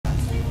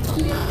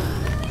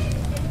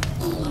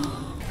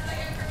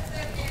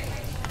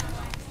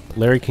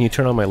Larry, can you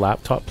turn on my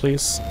laptop,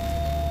 please?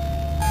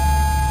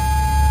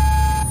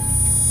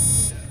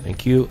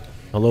 Thank you.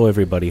 Hello,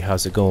 everybody.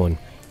 How's it going?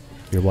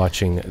 You're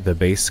watching The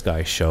Bass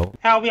Guy Show.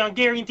 I'll be on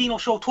Gary and Dino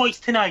show twice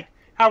tonight.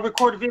 I'll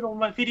record a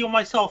video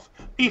myself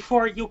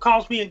before you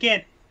calls me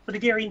again for the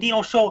Gary and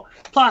Dino show.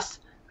 Plus,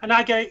 and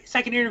I get a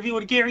second interview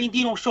with the Gary and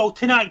Dino show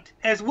tonight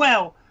as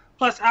well.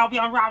 Plus, I'll be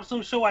on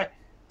Robson's show at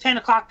 10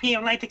 o'clock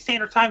p.m. Atlantic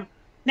Standard Time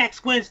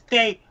next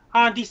Wednesday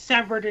on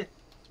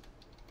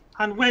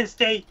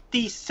Wednesday,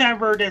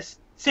 December the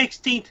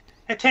 16th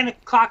at 10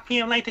 o'clock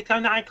p.m. Atlantic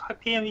Time, 9 o'clock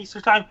p.m.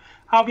 Eastern Time.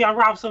 I'll be on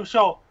Robson's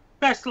show.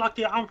 Best of luck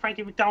to you. I'm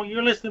Frankie McDowell.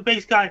 You're listening to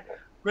Bass Guy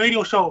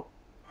Radio Show.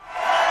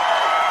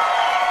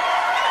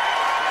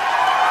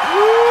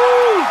 Woo!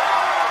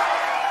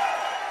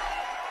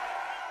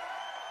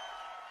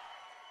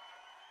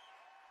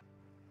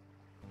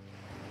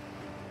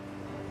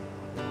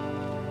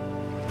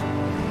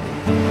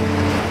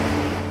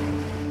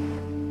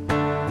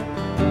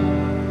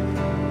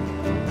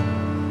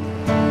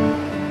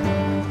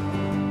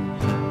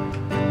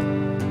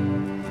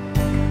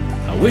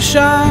 I wish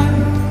I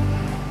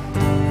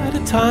had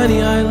a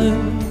tiny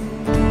island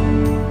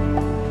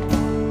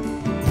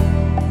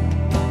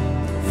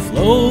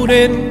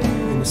floating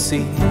in the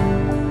sea.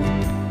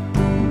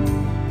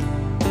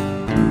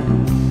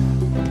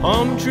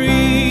 Palm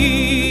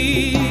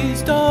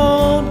trees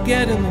don't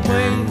get in the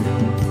way.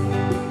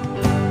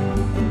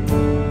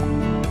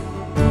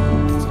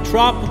 It's a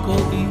tropical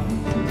heat,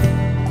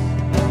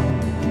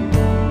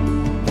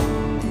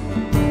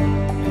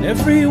 and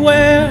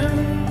everywhere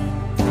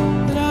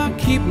that I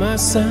keep my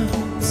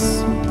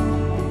sense,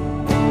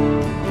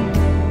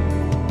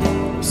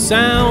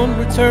 sound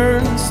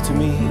returns to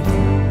me.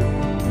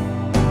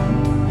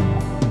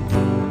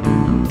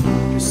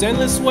 There's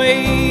endless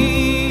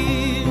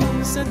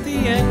waves at the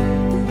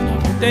end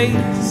of the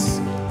days,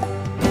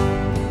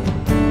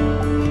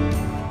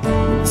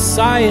 the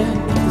sighing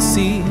of the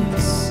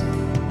seas.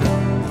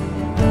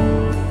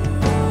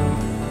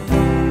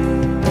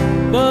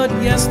 But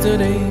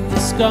yesterday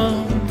is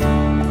gone.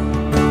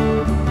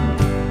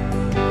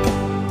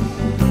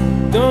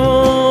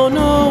 Don't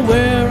know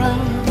where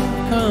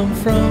I've come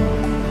from.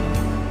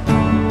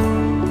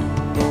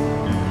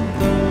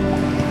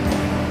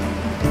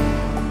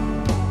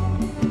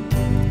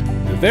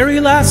 The very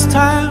last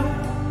time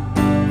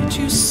that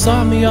you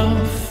saw me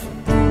off,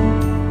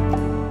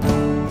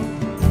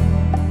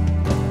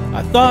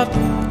 I thought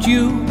that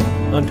you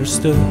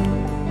understood.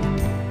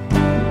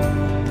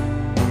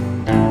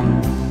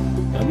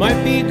 I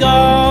might be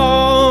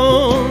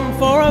gone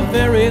for a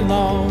very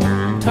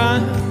long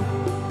time.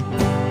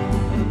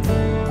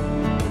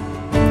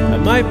 I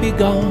might be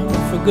gone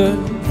for good.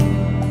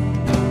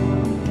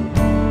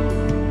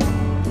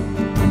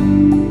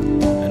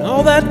 And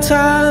all that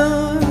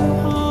time,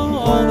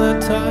 all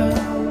that time,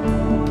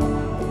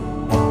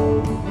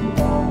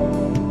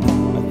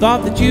 I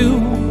thought that you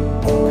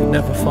could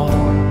never fall.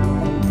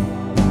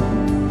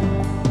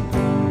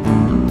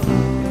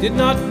 It did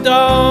not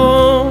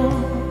dawn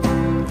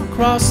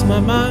across my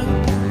mind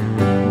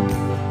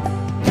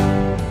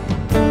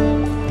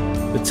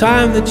the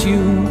time that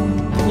you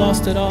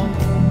lost it all.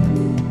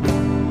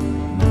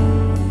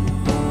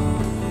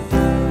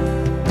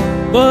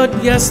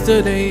 But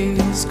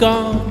yesterday's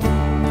gone.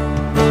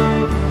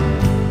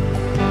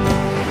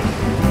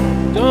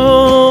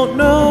 Don't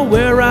know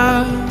where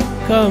I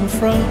come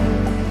from.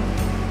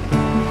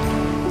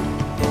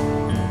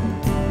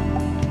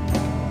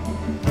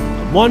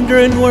 I'm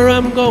wondering where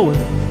I'm going.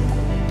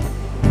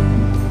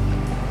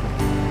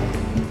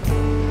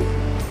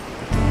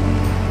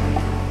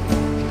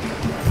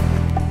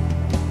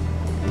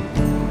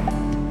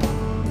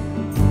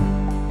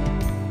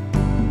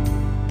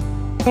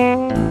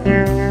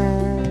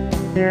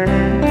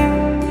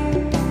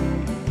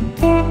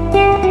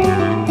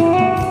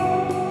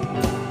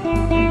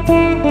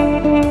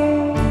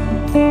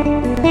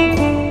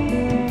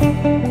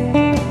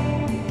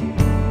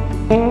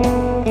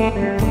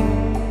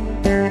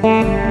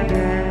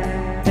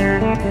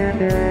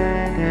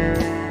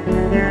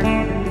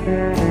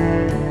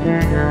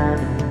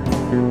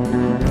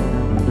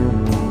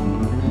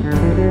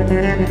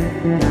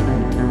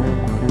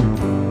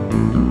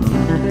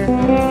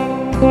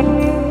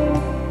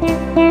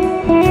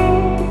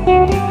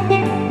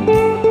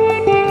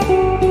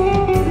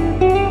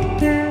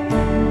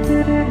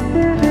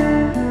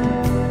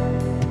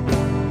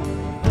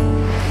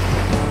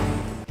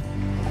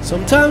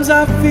 Sometimes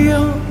I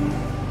feel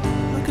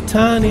like a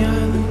tiny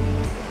island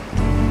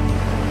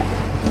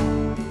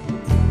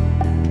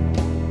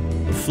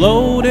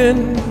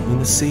floating in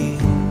the sea.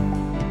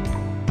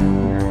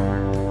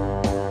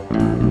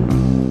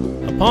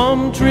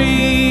 Palm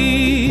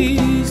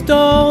trees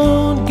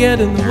don't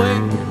get in the way.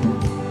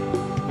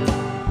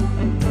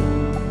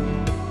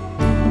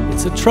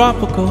 It's a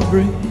tropical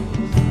breeze,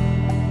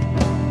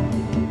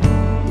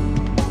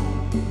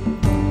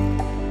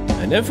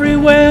 and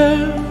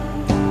everywhere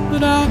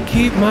that I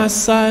keep my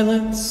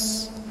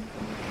silence,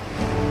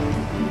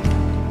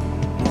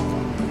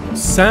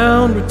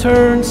 sound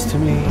returns to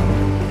me.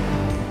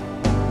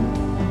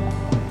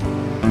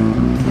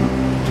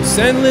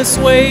 endless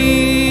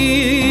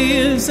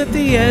waves at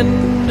the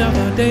end of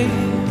our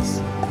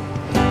days,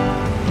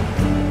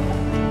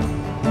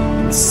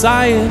 and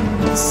sighing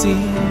the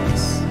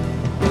seas.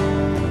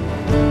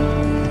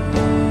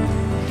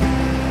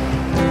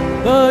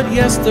 But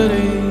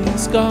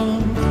yesterday's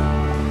gone.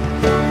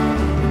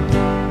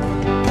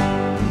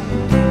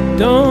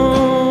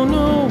 Don't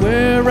know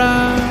where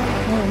I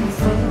come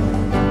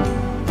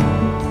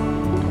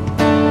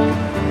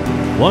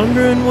from,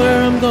 wondering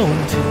where I'm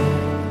going to.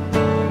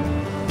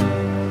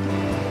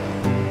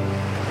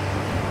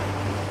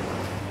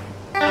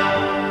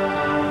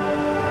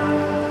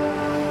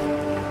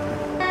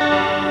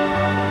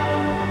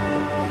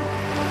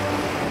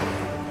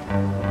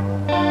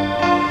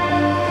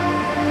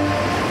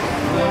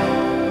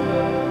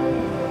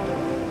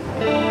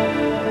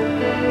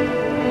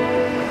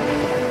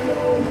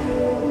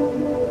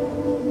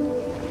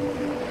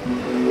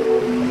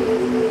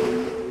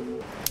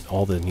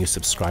 All the new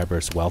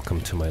subscribers,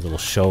 welcome to my little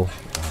show.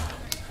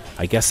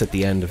 I guess at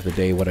the end of the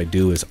day what I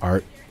do is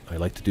art. I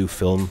like to do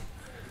film.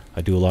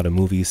 I do a lot of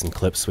movies and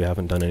clips. We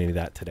haven't done any of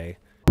that today.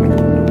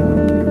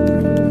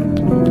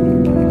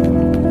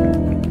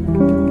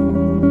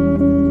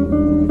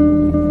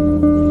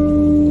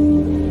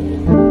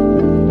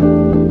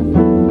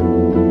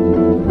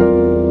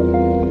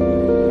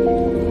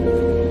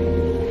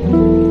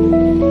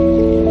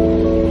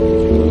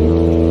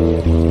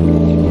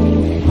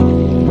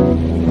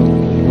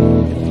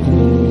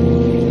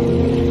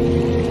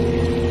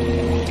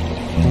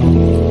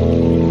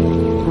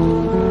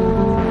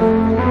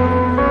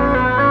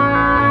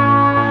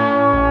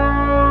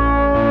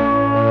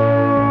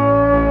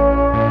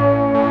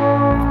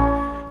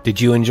 Did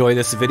you enjoy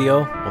this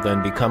video? Well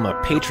then become a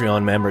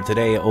Patreon member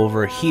today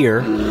over here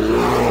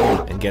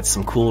and get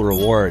some cool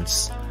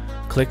rewards.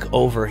 Click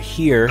over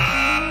here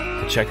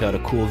to check out a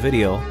cool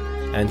video,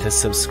 and to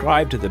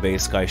subscribe to the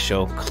Bass Guy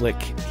Show,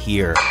 click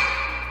here.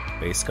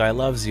 Bass Guy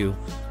loves you.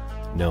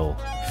 No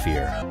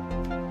fear.